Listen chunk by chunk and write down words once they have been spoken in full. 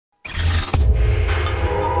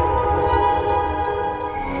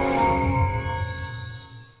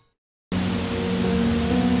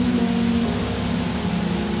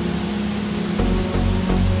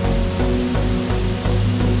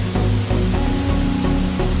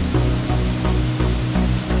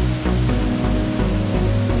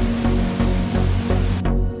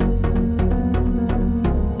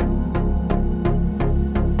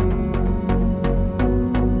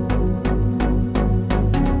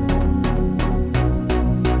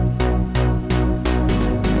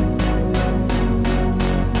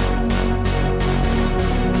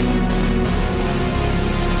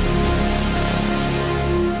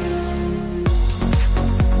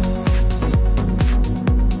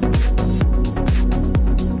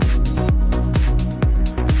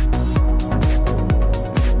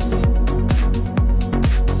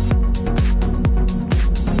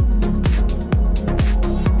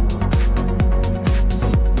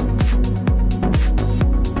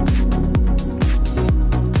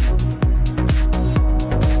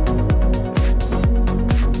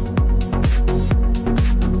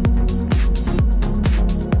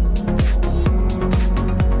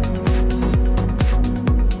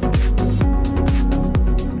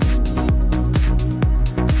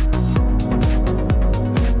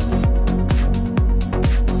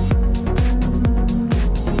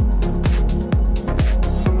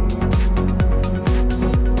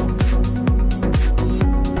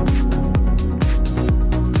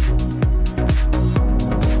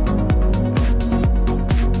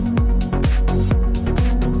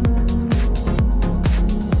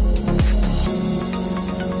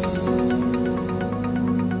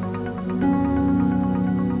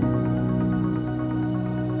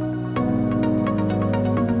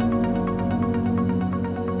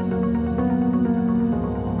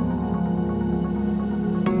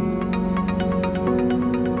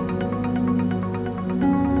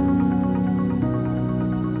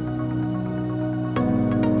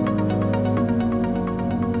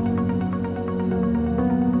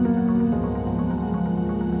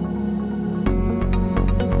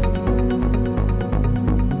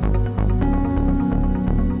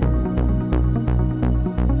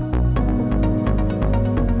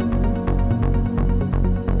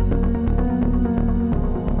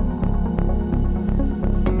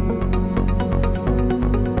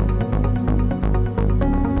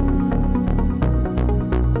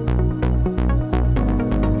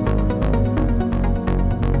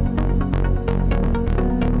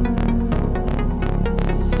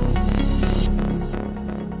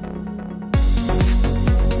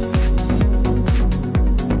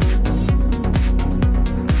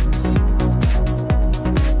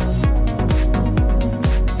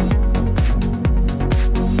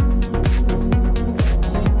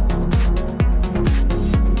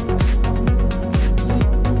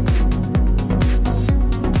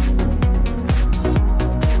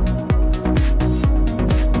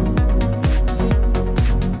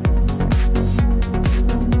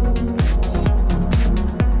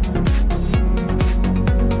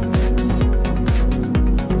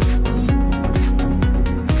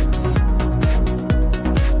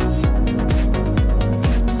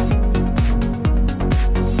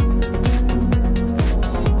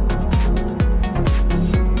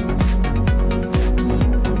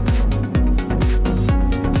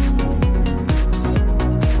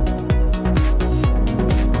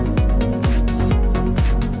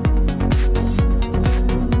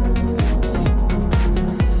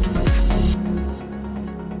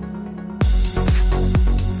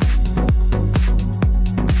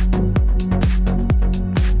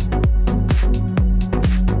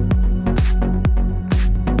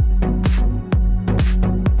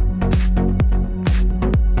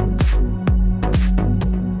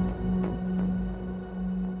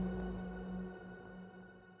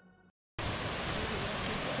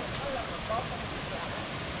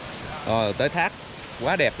rồi tới thác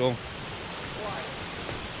quá đẹp luôn.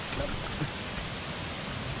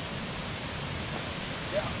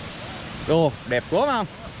 Đồ đẹp quá không?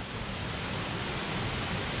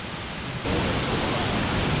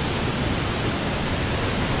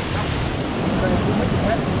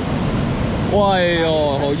 Ôi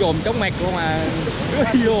hồi dồn chóng mặt luôn mà.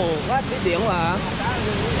 Quá tí điện mà.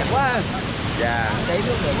 Đẹp quá. Dạ. Chảy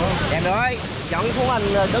nước được không? Em nói, chọn cái phú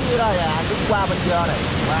anh đứng dưới đó là đứng qua bên kia này.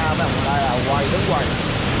 Qua bên đây là quay đứng quay.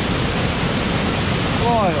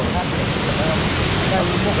 Ôi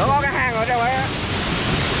nó có cái hang ở đâu ấy á.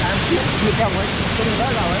 Làm chiếc trong ấy. Cái đường đó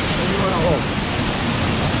đâu ấy.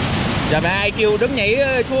 Giờ mà ai kêu đứng nhảy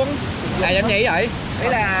xuống là dám nhảy vậy? Đấy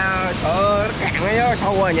là sợ nó cạn ấy chứ,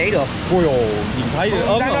 sâu rồi nhảy được. Ui ồ, nhìn thấy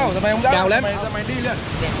ớn đâu, mày không dám. cao lắm. Mày đi lên.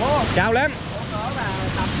 Đẹp quá. Cao lắm. Đó là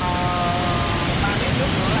tầm 3 mét nước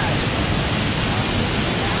nữa là.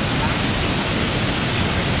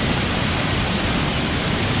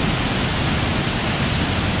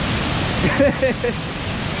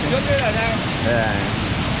 Trước kia là sao? Yeah.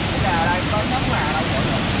 Bây giờ đây có sống là đâu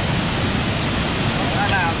rồi. Đó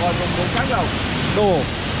là còn một sáng rồi. Đồ.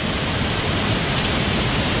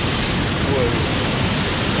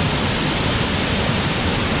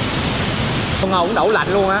 Con ngầu cũng đậu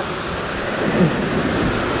lạnh luôn á.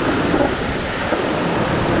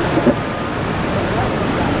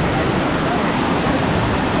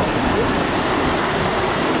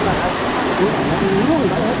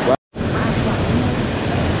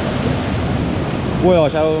 Ui rồi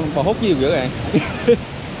sao bò hút nhiều dữ vậy?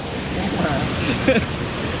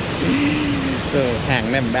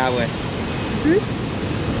 Hàng nem đau rồi.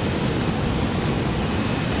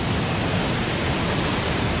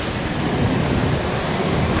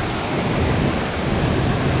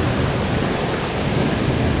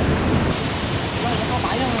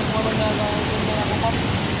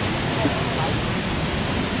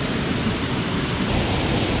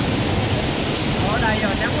 Ở đây giờ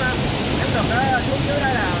chắc được đó, xuống dưới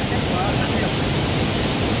đây là chắc của rất nhiều.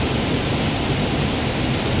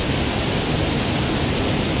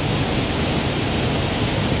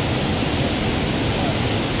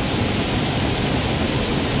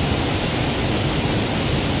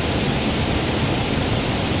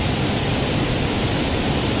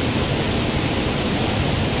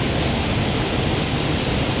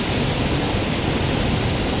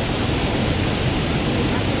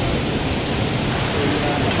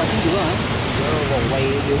 Quay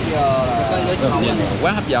điều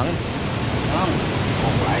Quá hấp dẫn.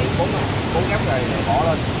 Một lại bốn góc rồi bỏ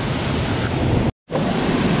lên.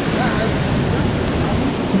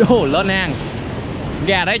 Đồ lên hàng.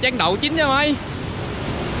 Gà đây chén đậu chín nha mày.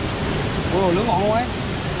 Ồ, lửa ngọn luôn ấy.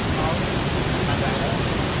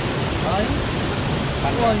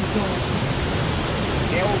 Ôi,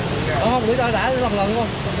 kéo. Không, bữa đó đã lần lần luôn.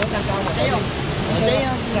 Còn đang cao mà. Cháy không? Cháy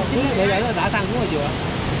không? Vậy nó đã tăng xuống rồi vừa.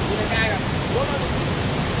 Cay rồi.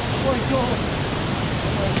 Ôi chua.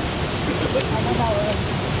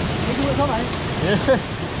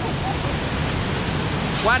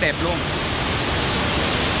 Quá đẹp luôn.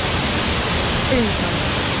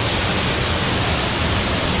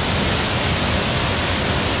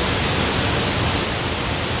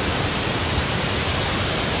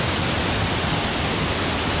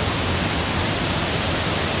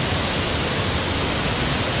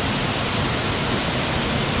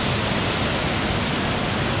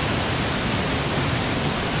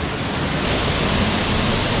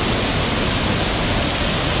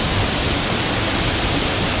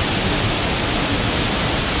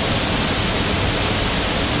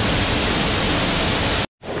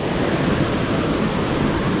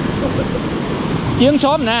 Chiến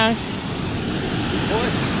xóm nè.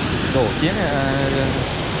 Đồ chiến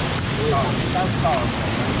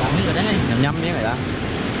nhâm nhâm với người ta.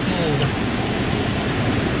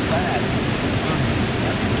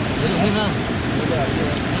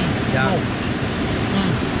 Dạ.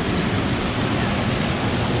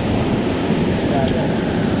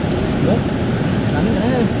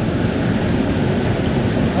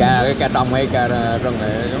 Cà trồng hay cà rừng này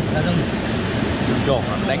đúng. Cà rừng. Chuột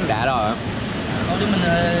đánh đã rồi. Còn đi mình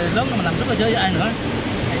lớn mình làm rất là chơi với ai nữa.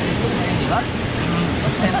 Gì hết.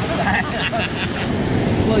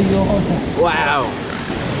 Ôi vô. Wow.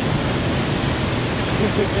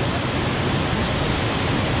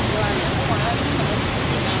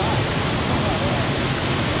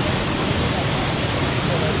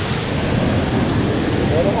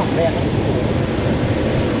 Để nó hoặc đèn.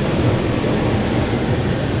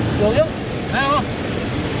 Được chứ? Thấy không?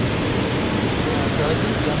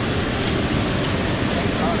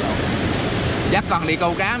 Chắc con đi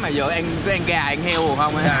câu cá mà giờ ăn gà ăn heo rồi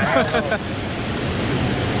không á.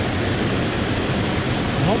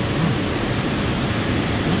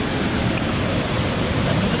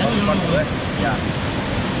 Con nữa. Dạ.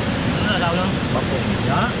 Nó là đâu luôn? Bóc luôn.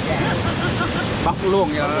 Đó. Bóc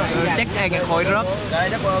luôn giờ chắc ăn cái khối rớt. Đây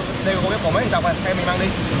chắc đi cô cái còn mấy tộc à, em mình mang đi.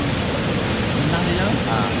 Mình mang đi chứ.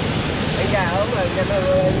 À. Cái gà ốm rồi cho nó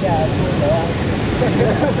gà nuôi nữa.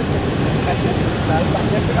 Đợi bạn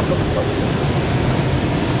nhất cái đâu.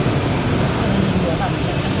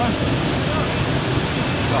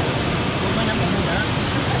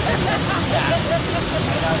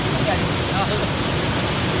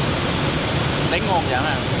 Đánh ngon vậy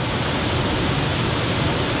mà.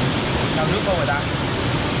 Nào nước cô người ta.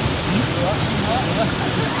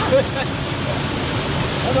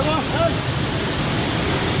 Được không?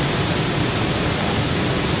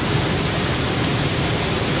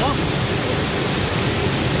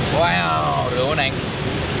 Wow, rượu này.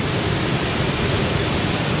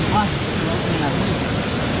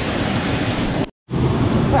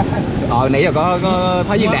 Nãy giờ có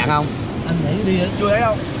thấy viên đạn không? Anh nãy đi chưa thấy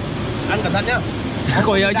đâu. Anh cẩn thận nhá.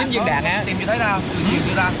 Coi chín viên đạn á. Tìm chưa thấy đâu. Tìm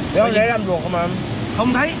chưa ta. Để làm ruột không mà.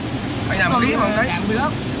 Không thấy. Anh làm kỹ mà không thấy. Đạn bị ớt.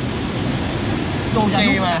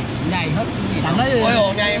 Chi mà. Nhầy hết. Ôi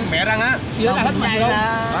ồ nhầy mẹ răng á.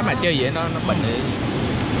 Nói mà chơi vậy nó bệnh đi.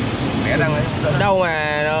 Mẹ răng ấy. Đâu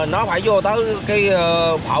mà nó phải vô tới cái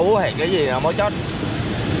phẫu hay cái gì mới chết.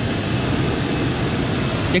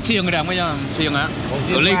 Chắc xiên cái đàn mới cho xiên hả?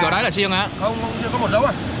 Cự ly cỡ đấy là xiên hả? Không chưa có một dấu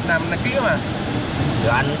à. Làm là kỹ mà.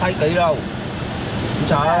 Giờ anh thấy kỹ đâu.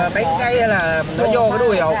 Sợ bén cây là nó vô cái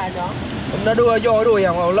đuôi không? Nó đưa vô cái đuôi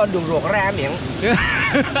không? Lên đường ruột ra miệng.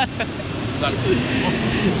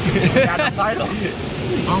 Ra đâu thấy luôn.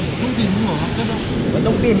 Không, đúng tim đúng rồi, không chết đâu.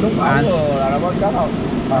 Đúng tim đúng phải rồi là nó có chết không?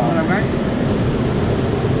 Làm cái.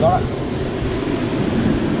 Đó.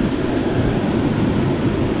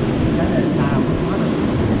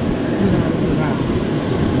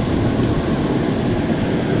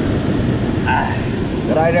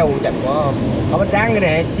 Cái đây rau chặt có bánh tráng cái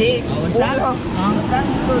này xí bánh tráng không? Bánh tráng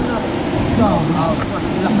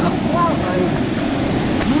lầm quá rồi.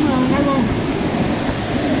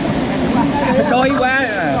 Đôi quá.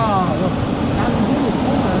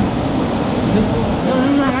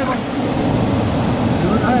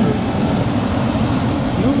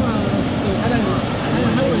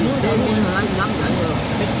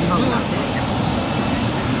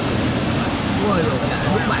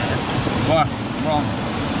 Wow, ngon.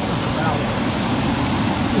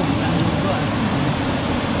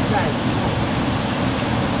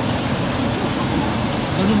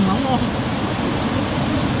 Có rừng nóng không?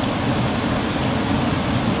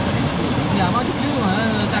 Giờ có chút xíu mà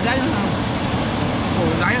cà gáy nữa không? Ồ,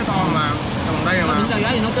 gáy nó to mà. Còn đây mà. Cà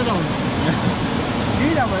gáy thì nó chết rồi.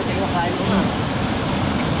 Dí đâu mà chạy ngược lại cũng được.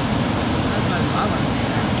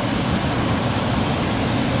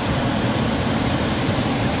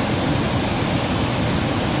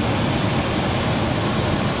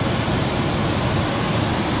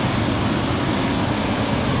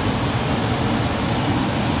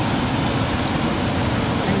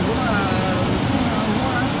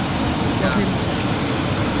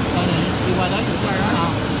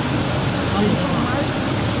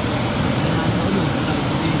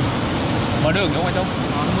 Mở đường đúng không anh Trung?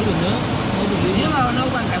 Mở đường nữa. Nếu mà đâu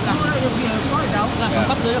bằng cảm có gì đâu. Là không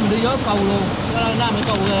cấp nữa mình đi dưới cầu luôn. Ra mấy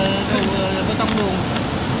cầu bê tông luôn.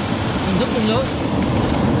 Mình giúp bên dưới.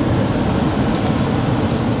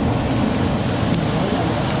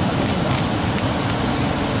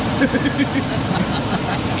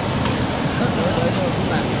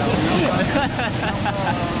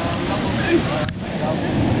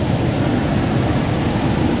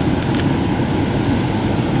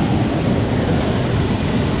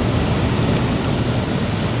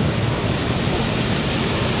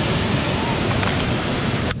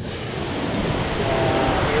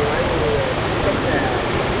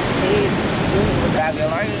 Ra kêu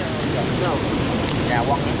nói gà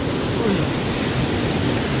quăng.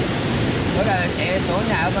 Bữa là chạy chỗ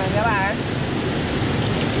nhà mà các bạn.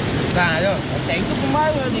 Gà chứ. Chạy chút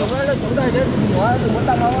mới điều cái lên chỗ đây chứ nữa đừng có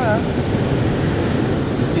tâm đâu hả?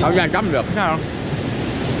 Không ra cắm được sao không?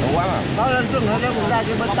 Đủ quá mà. Nó lên trước nữa nếu ra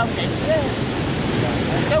cái bên tông chạy.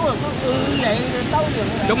 Cháu là cứ vậy tao gì.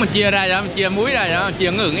 Chúng mình chia ra cho, mình chia muối ra cho,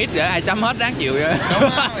 chia ngừng ít để ai chấm hết đáng chịu vậy. Đúng rồi.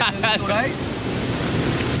 Đấy.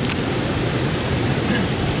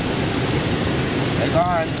 Để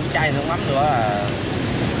có chai nước mắm nữa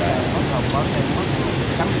là không có thêm mất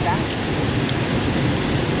cắm trắng.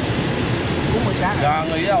 Cúng mươi trắng. Rồi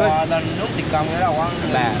người đâu lên nước tiền công cái đâu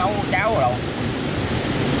là nấu cháo rồi đâu.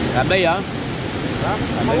 Là bi hả?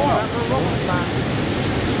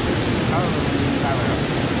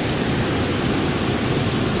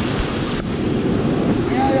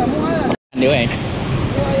 Nữa em.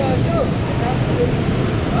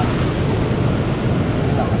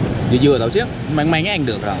 Vừa tao xíu, mang mang cái ăn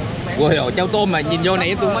được rồi. Ôi trời, trao tôm mà nhìn vô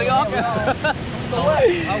này tôi mới ớt.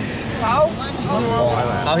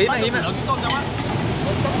 Hiếm á.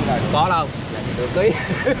 Có đâu. Được tí.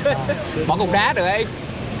 Bỏ cục đá được đi.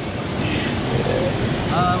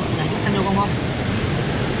 Anh vô không?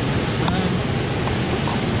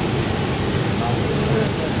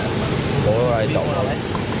 Ủa rồi trộn rồi đấy.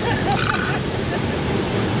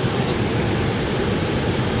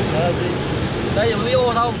 Đây là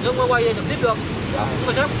video thôi, chứ không quay trực tiếp được. Không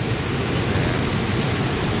mà sắp.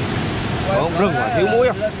 Rừng mà thiếu muối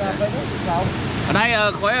không? Ở đây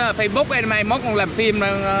khỏi Facebook em mai mốt còn làm phim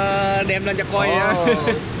đem lên cho coi. Bị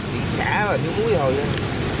xả và thiếu muối rồi.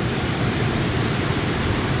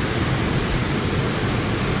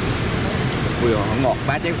 Ui rồi, ngọt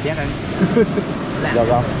bá cháy chết anh. Được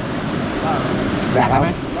không? Đạt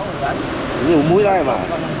không? Nhiều muối đấy mà.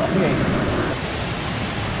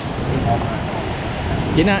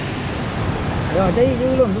 Chính á. Rồi tí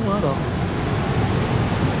chứ luôn cũng mở được.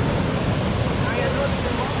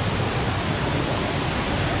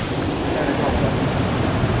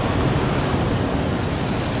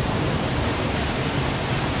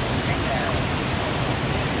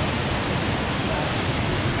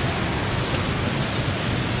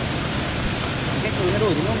 Cái cười nó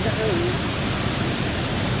đuổi thì nó không chắc cái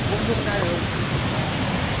cũng rút ra được.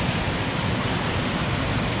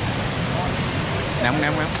 Nóng.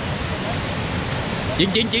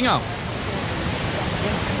 Chín không?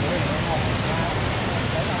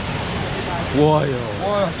 Wow.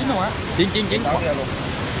 Chín rồi hả? Chín.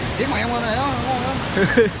 Chín mà em con này đó, ngon lắm.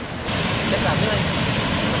 Chắc làm cái này.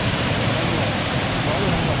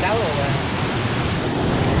 Một đáo rồi mà.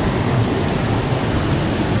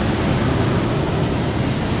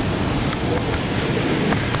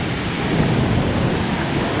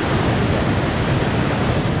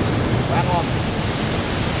 Quá ngon.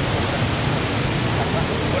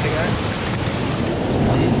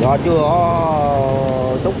 Do chưa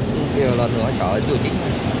có đúc kia lên nữa, sợ chưa chín.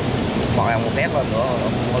 Bọn em một test lên nữa,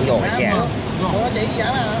 nó dồn cái chè. Nó chỉ giá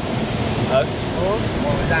hả?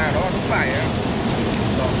 Còn cái da nó đúng phải á.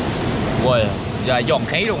 Wow, giờ giòn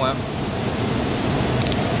khí luôn hả?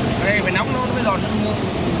 Đây phải nóng nó mới giòn, nó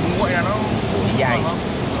nguội là nó dài.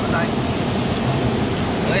 Đây.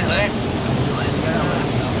 Thử.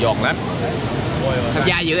 Giòn lắm. Sao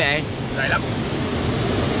dai dữ vậy? Dày lắm.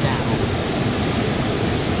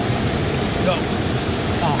 Được.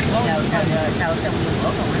 Sao trong bữa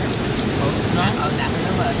không á? Nó ở nặng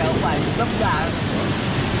nó mà sao phải gấp ra.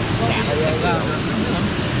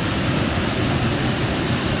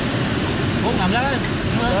 Muốn làm đó.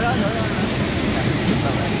 Nữa.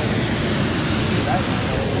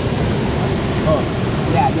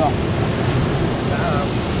 Dạ vô.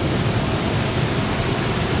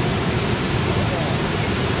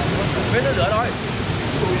 Biết nó rửa thôi.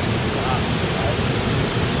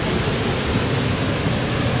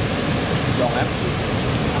 Giòn lắm.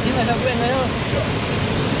 Chứ này sao quen đấy không?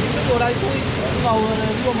 Cái đồ đây tôi ngầu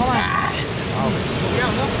luôn không à? Không.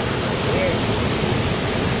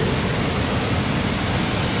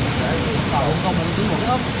 Không mình chỉ một cái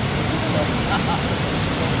ốp.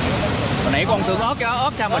 Hồi nãy con tưởng ớt cái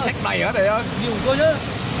ớt sao mà xách đầy hết rồi á. Nhiều cơ chứ.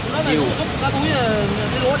 Nó là xúc cái túi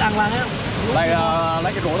cái lúa đàng hoàng á. Đây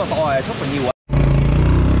lấy cái rổ to to này xúc là nhiều quá.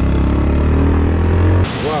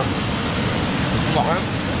 Wow. Ngọt lắm.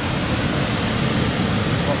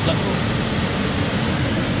 Ngọt lắm luôn.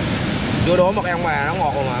 Chưa đổ mật ong mà nó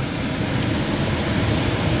ngọt rồi mà.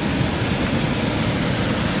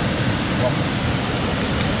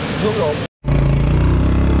 Nước luôn.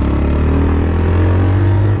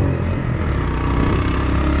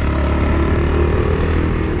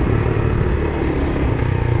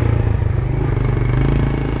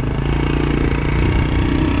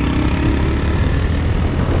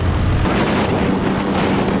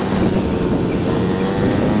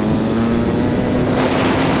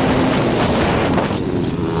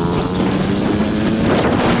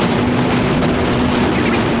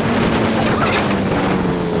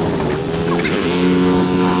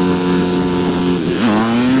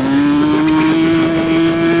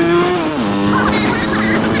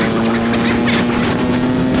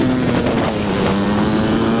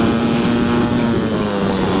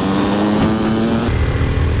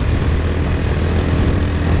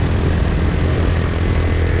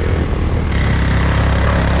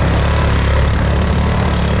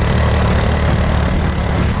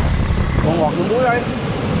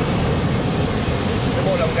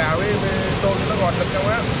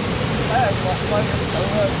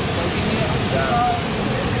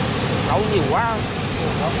 nấu nhiều quá.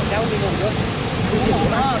 Cháu đi nguồn nước.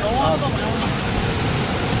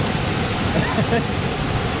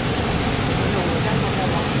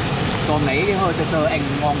 Tôm nãy cái hơi sơ sơ ăn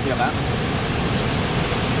ngon thiệt á.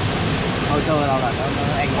 Hơi sơ đâu là nó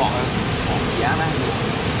ăn ngọt á. Giá nó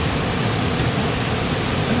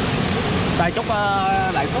tại chúc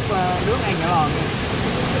đại chúc nước ăn nhỏ lòn.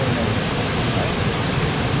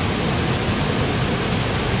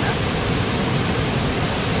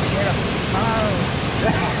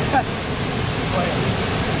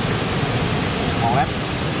 Ngon lắm.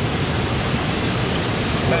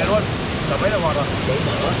 Về luôn. Tầm mấy là ngọt rồi. Để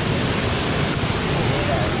mỡ.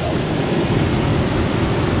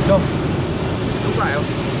 Không. Đúng lại không?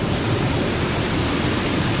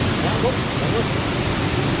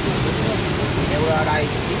 Heo đây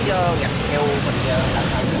chỉ gạch heo mình đặt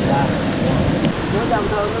ra. Nó dầm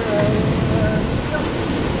thơm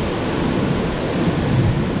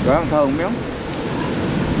Rồi ăn thơm miếng.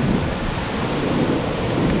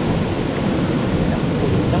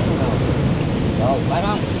 rồi, phải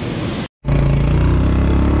không?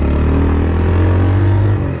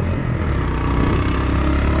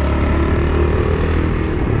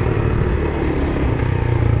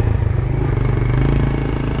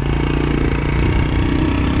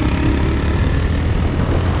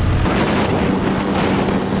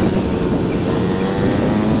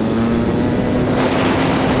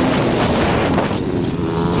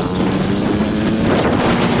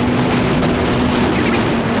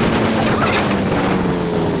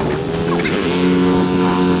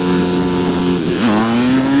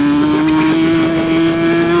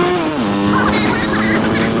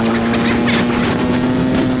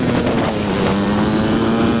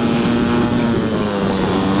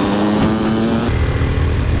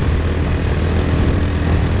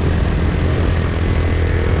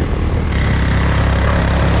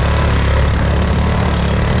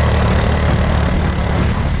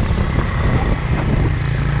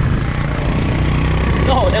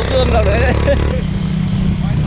 Nó hổ theo gương rồi đấy.